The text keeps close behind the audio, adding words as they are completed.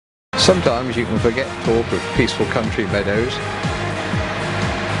Sometimes you can forget talk of peaceful country meadows.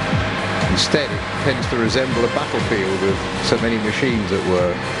 Instead, it tends to resemble a battlefield with so many machines at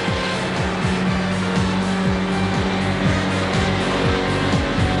work.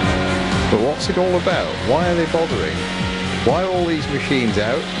 But what's it all about? Why are they bothering? Why are all these machines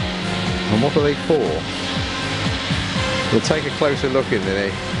out? And what are they for? We'll take a closer look in the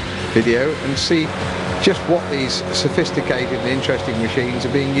video and see just what these sophisticated and interesting machines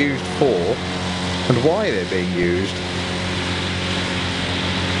are being used for and why they're being used.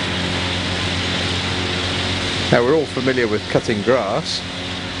 Now, we're all familiar with cutting grass,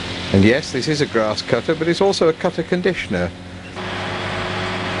 and yes, this is a grass cutter, but it's also a cutter conditioner.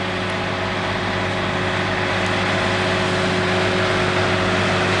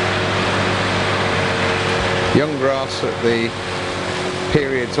 Young grass at the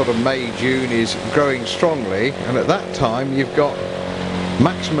period sort of May, June is growing strongly, and at that time you've got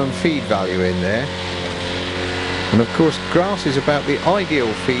maximum feed value in there. And of course, grass is about the ideal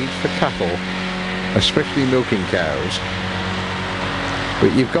feed for cattle, especially milking cows.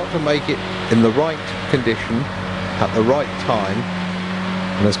 But you've got to make it in the right condition, at the right time,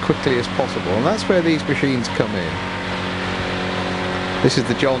 and as quickly as possible. And that's where these machines come in. This is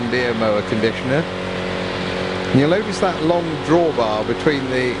the John Deere mower conditioner. And you'll notice that long drawbar between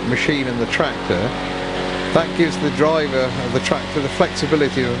the machine and the tractor. That gives the driver of the tractor the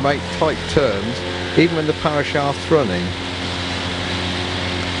flexibility to make tight turns, even when the power shaft's running.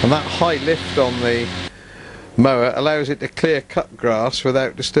 And that high lift on the mower allows it to clear cut grass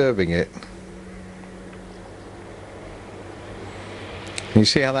without disturbing it. You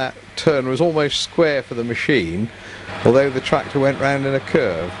see how that turn was almost square for the machine, although the tractor went round in a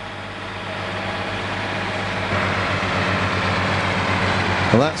curve.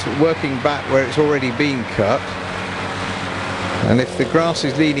 And that's working back where it's already been cut. And if the grass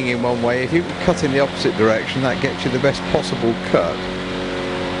is leaning in one way, if you can cut in the opposite direction, that gets you the best possible cut.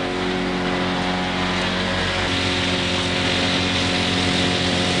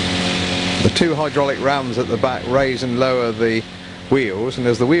 The two hydraulic rams at the back raise and lower the wheels, and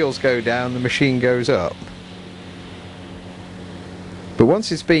as the wheels go down, the machine goes up. But once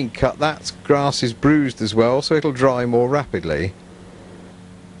it's been cut, that grass is bruised as well, so it'll dry more rapidly.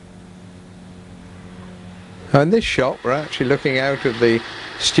 Now in this shop, we're actually looking out of the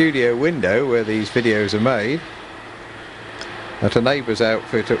studio window where these videos are made, at a neighbour's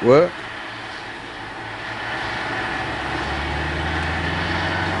outfit at work.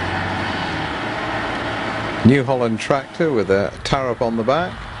 New Holland tractor with a Tarup on the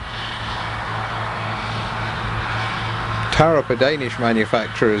back. Tarup are Danish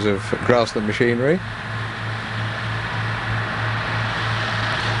manufacturers of grassland machinery.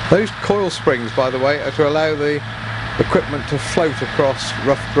 Those coil springs, by the way, are to allow the equipment to float across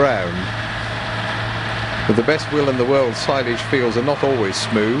rough ground. With the best will in the world, silage fields are not always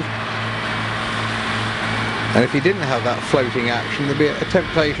smooth. And if you didn't have that floating action, there'd be a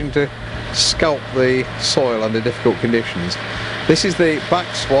temptation to scalp the soil under difficult conditions. This is the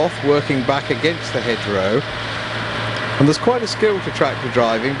back swath working back against the hedgerow. And there's quite a skill to tractor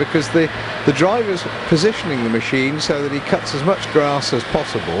driving, because the driver's positioning the machine so that he cuts as much grass as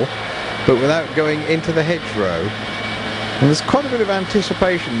possible, but without going into the hedgerow. And there's quite a bit of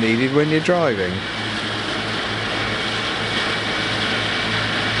anticipation needed when you're driving.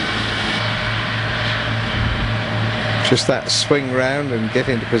 Just that swing round and get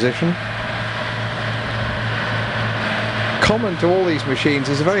into position. Common to all these machines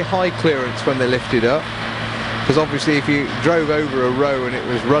is a very high clearance when they're lifted up. Because obviously if you drove over a row and it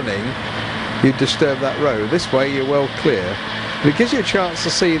was running, you'd disturb that row. This way you're well clear. But it gives you a chance to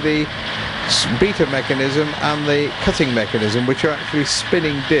see the beater mechanism and the cutting mechanism, which are actually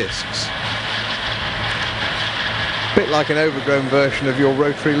spinning discs. A bit like an overgrown version of your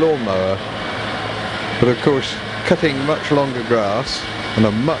rotary lawnmower. But of course, cutting much longer grass and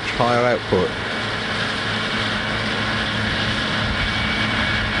a much higher output.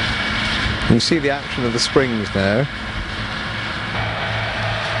 You can see the action of the springs now.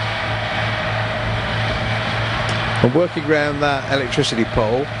 And working around that electricity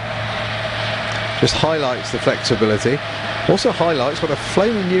pole just highlights the flexibility. Also highlights what a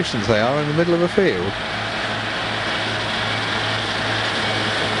flaming nuisance they are in the middle of a field.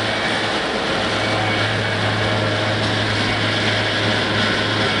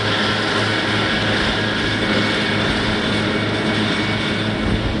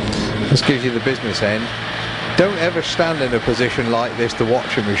 This gives you the business end. Don't ever stand in a position like this to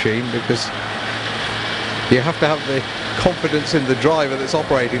watch a machine, because you have to have the confidence in the driver that's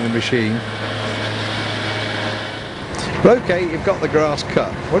operating the machine. But okay, you've got the grass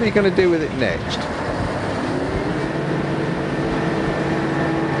cut. What are you going to do with it next?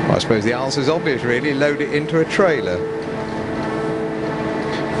 Well, I suppose the answer is obvious really, load it into a trailer.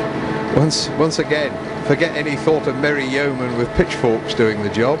 Once again, forget any thought of merry yeoman with pitchforks doing the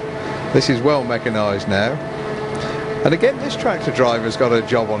job. This is well mechanised now. And again, this tractor driver's got a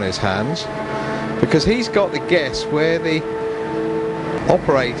job on his hands, because he's got to guess where the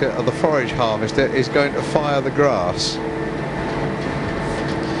operator of the forage harvester is going to fire the grass.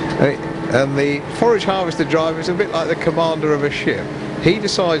 And the forage harvester driver is a bit like the commander of a ship. He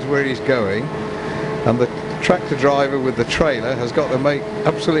decides where he's going, and the tractor driver with the trailer has got to make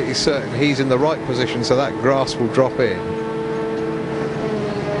absolutely certain he's in the right position so that grass will drop in.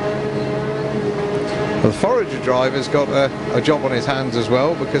 The forager driver's got a job on his hands as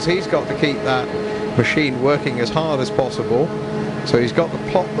well, because he's got to keep that machine working as hard as possible. So he's got to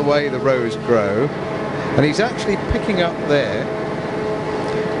plot the way the rows grow, and he's actually picking up there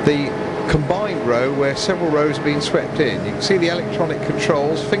the combined row where several rows have been swept in. You can see the electronic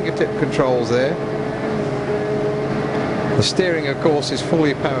controls, fingertip controls there. The steering, of course, is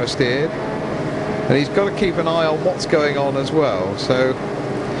fully power steered, and he's got to keep an eye on what's going on as well. So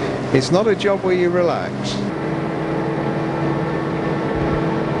it's not a job where you relax.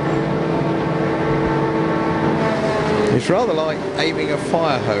 It's rather like aiming a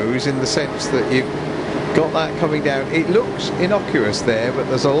fire hose in the sense that you've got that coming down. It looks innocuous there, but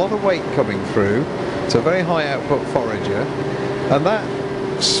there's a lot of weight coming through. It's a very high output forager, and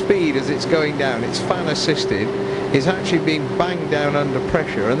that speed as it's going down, it's fan assisted, is actually being banged down under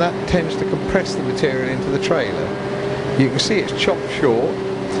pressure, and that tends to compress the material into the trailer. You can see it's chopped short.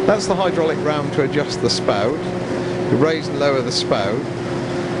 That's the hydraulic ram to adjust the spout. You raise and lower the spout.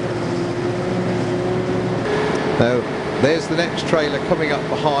 Now there's the next trailer coming up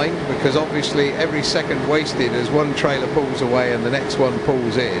behind, because obviously every second wasted as one trailer pulls away and the next one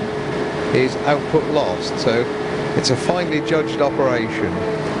pulls in is output lost. So it's a finely judged operation.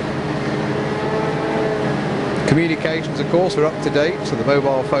 Communications, of course, are up to date, so the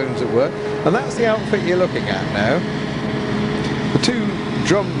mobile phones at work, and that's the outfit you're looking at now. The two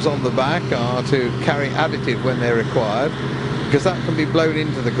drums on the back are to carry additive when they're required, because that can be blown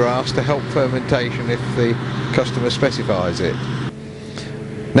into the grass to help fermentation if the customer specifies it.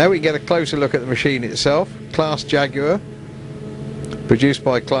 Now we get a closer look at the machine itself. Class Jaguar, produced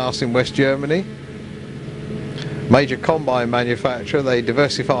by Class in West Germany. Major combine manufacturer. They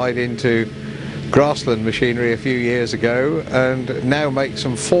diversified into grassland machinery a few years ago and now make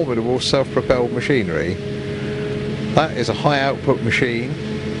some formidable self-propelled machinery. That is a high output machine,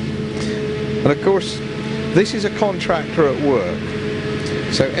 and of course this is a contractor at work,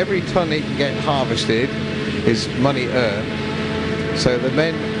 so every tonne he can get harvested is money earned, so the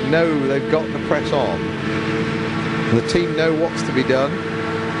men know they've got to press on. The team know what's to be done.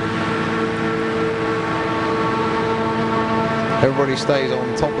 Everybody stays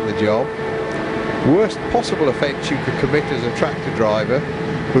on top of the job. Worst possible offence you could commit as a tractor driver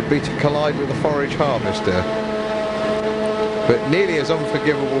would be to collide with a forage harvester. But nearly as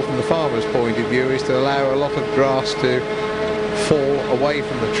unforgivable from the farmer's point of view is to allow a lot of grass to fall away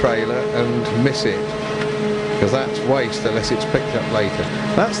from the trailer and miss it, because that's waste unless it's picked up later.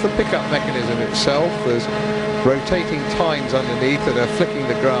 That's the pickup mechanism itself. There's rotating tines underneath that are flicking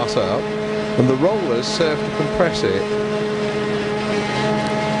the grass up, and the rollers serve to compress it.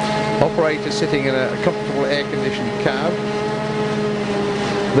 Operator sitting in a comfortable air-conditioned cab.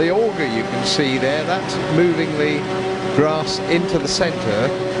 The auger you can see there, that's moving the grass into the centre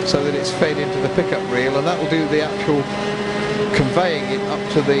so that it's fed into the pickup reel, and that will do the actual conveying it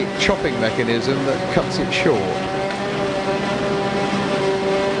up to the chopping mechanism that cuts it short.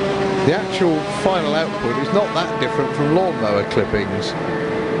 The actual final output is not that different from lawnmower clippings,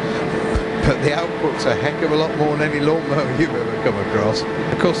 but the output's a heck of a lot more than any lawnmower you've ever come across.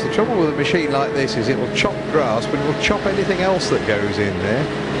 Of course, the trouble with a machine like this is it'll chop grass, but it'll chop anything else that goes in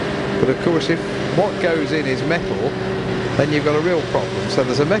there. But of course, if what goes in is metal, then you've got a real problem. So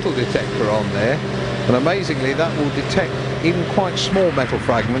there's a metal detector on there, and amazingly that will detect even quite small metal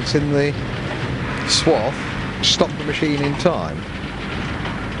fragments in the swath, stop the machine in time.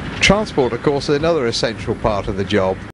 Transport, of course, is another essential part of the job.